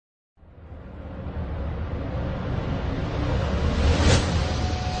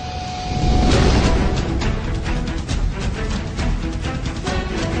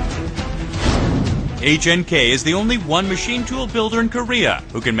HNK is the only one machine tool builder in Korea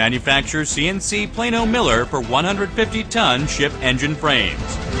who can manufacture CNC Plano miller for 150-ton ship engine frames.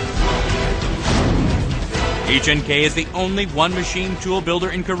 HNK is the only one machine tool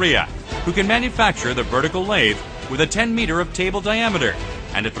builder in Korea who can manufacture the vertical lathe with a 10 meter of table diameter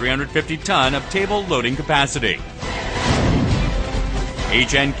and a 350-ton of table loading capacity.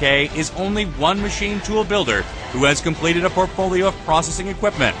 HNK is only one machine tool builder who has completed a portfolio of processing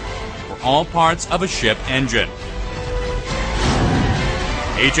equipment for all parts of a ship engine.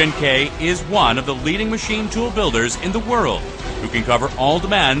 HNK is one of the leading machine tool builders in the world who can cover all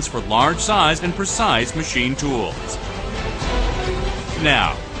demands for large-sized and precise machine tools.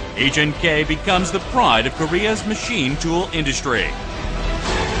 Now, HNK becomes the pride of Korea's machine tool industry.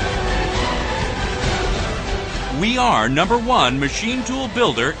 We are #1 machine tool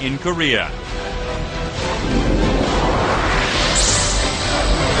builder in Korea.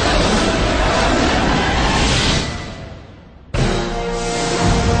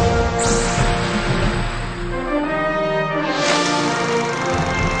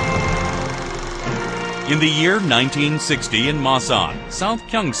 In the year 1960 in Masan, South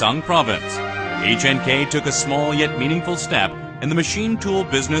Gyeongsang Province, HNK took a small yet meaningful step in the machine tool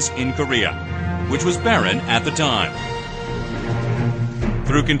business in Korea, which was barren at the time.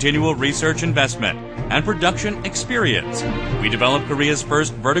 Through continual research investment and production experience, we developed Korea's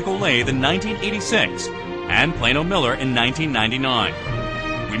first vertical lathe in 1986 and Plano miller in 1999.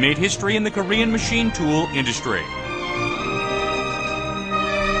 We made history in the Korean machine tool industry.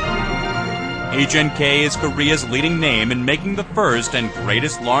 HNK is Korea's leading name in making the first and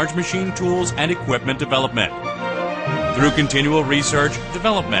greatest large machine tools and equipment development. Through continual research,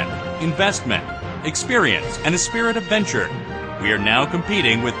 development, investment, experience, and a spirit of venture, we are now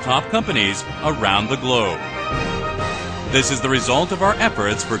competing with top companies around the globe. This is the result of our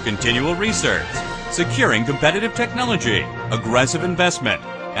efforts for continual research, securing competitive technology, aggressive investment,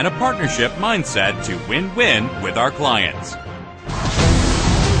 and a partnership mindset to win-win with our clients.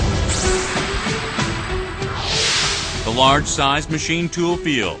 The large-sized machine tool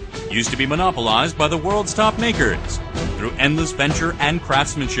field used to be monopolized by the world's top makers. Through endless venture and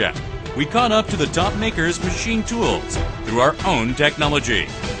craftsmanship, we caught up to the top makers' machine tools through our own technology.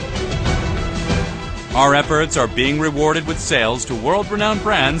 Our efforts are being rewarded with sales to world-renowned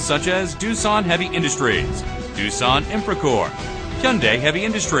brands such as Doosan Heavy Industries, Doosan Infracore, Hyundai Heavy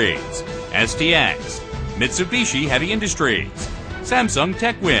Industries, STX, Mitsubishi Heavy Industries, Samsung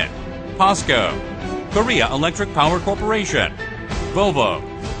TechWin, POSCO, Korea Electric Power Corporation, Volvo,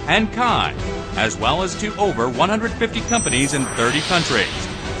 and Kai, as well as to over 150 companies in 30 countries,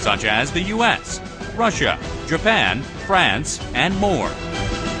 such as the US, Russia, Japan, France, and more.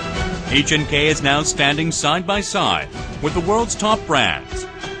 HNK is now standing side by side with the world's top brands.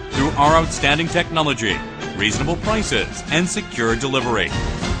 Through our outstanding technology, reasonable prices, and secure delivery,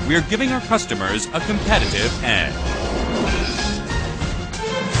 we are giving our customers a competitive edge.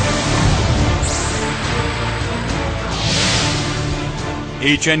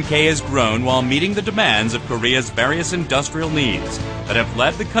 HNK has grown while meeting the demands of Korea's various industrial needs that have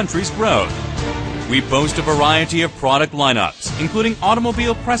led the country's growth. We boast a variety of product lineups, including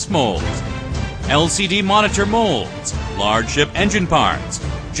automobile press molds, LCD monitor molds, large ship engine parts,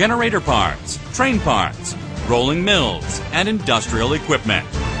 generator parts, train parts, rolling mills, and industrial equipment.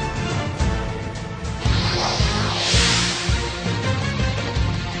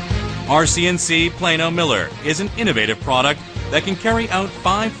 Our CNC Plano miller is an innovative product that can carry out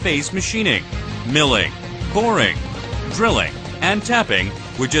 5-phase machining, milling, boring, drilling, and tapping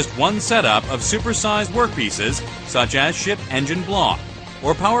with just one setup of supersized workpieces such as ship engine block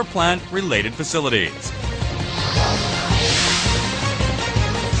or power plant related facilities.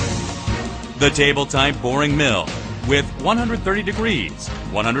 The table-type boring mill with 130 degrees,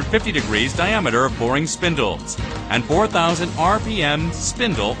 150 degrees diameter of boring spindles, and 4,000 RPM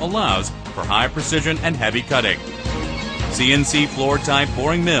spindle allows for high precision and heavy cutting. CNC floor-type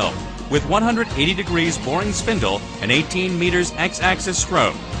boring mill with 180 degrees boring spindle and 18 meters X-axis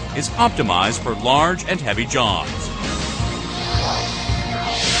stroke is optimized for large and heavy jobs.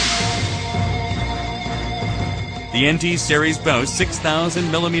 The NT series boasts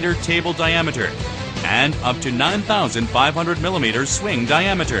 6,000 millimeter table diameter and up to 9,500 millimeter swing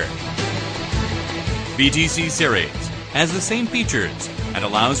diameter. BTC series has the same features and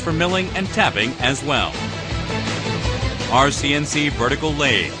allows for milling and tapping as well. Our CNC vertical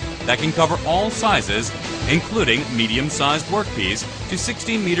lathe that can cover all sizes, including medium-sized workpiece to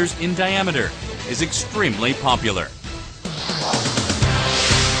 16 meters in diameter, is extremely popular.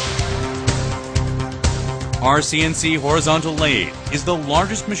 Our CNC horizontal lathe is the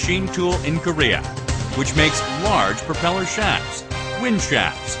largest machine tool in Korea which makes large propeller shafts, wind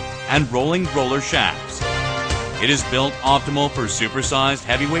shafts, and rolling roller shafts. It is built optimal for supersized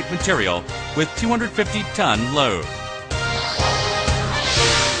heavyweight material with 250-ton load.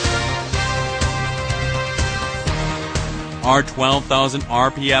 Our 12,000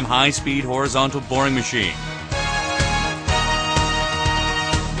 RPM high-speed horizontal boring machine.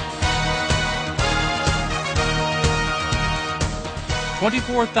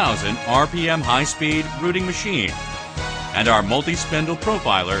 (24,000 RPM high-speed routing machine, and our multi-spindle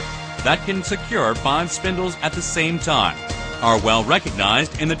profiler that can secure 5 spindles at the same time, are well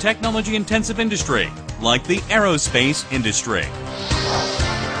recognized in the technology-intensive industry, like the aerospace industry.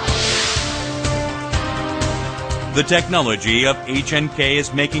 The technology of HNK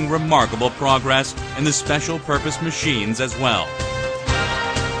is making remarkable progress in the special purpose machines as well.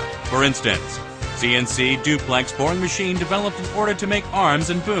 For instance, CNC duplex boring machine developed in order to make arms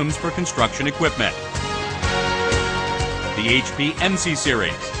and booms for construction equipment. The HP MC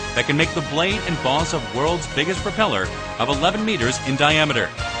series that can make the blade and boss of world's biggest propeller of 11 meters in diameter.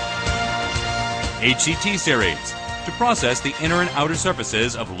 HCT series to process the inner and outer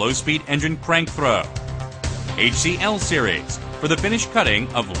surfaces of low-speed engine crank throw. HCL series for the finished cutting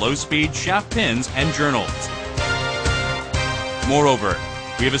of low-speed shaft pins and journals. Moreover,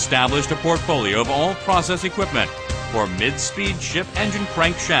 we have established a portfolio of all process equipment for mid-speed ship engine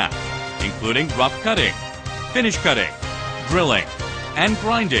crankshaft, including rough cutting, finish cutting, drilling, and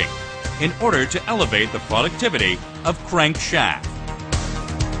grinding, in order to elevate the productivity of crankshaft.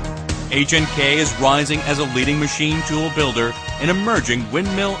 HNK is rising as a leading machine tool builder in emerging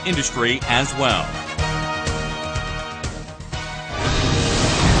windmill industry as well.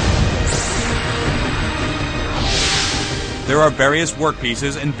 There are various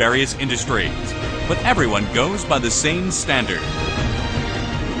workpieces in various industries, but everyone goes by the same standard.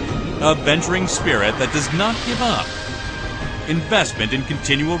 A venturing spirit that does not give up. Investment in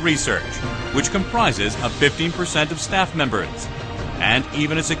continual research, which comprises of 15% of staff members, and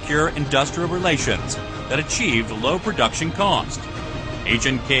even a secure industrial relations that achieved low production cost.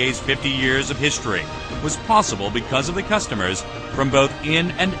 HNK's 50 years of history was possible because of the customers from both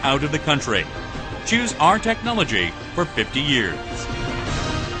in and out of the country. Choose our technology for 50 years.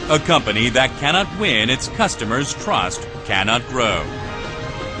 A company that cannot win its customers' trust cannot grow.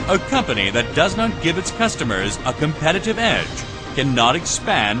 A company that does not give its customers a competitive edge cannot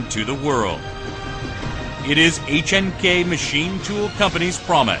expand to the world. It is HNK Machine Tool Company's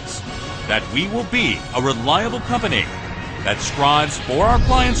promise that we will be a reliable company that strives for our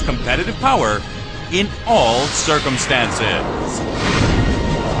clients' competitive power in all circumstances.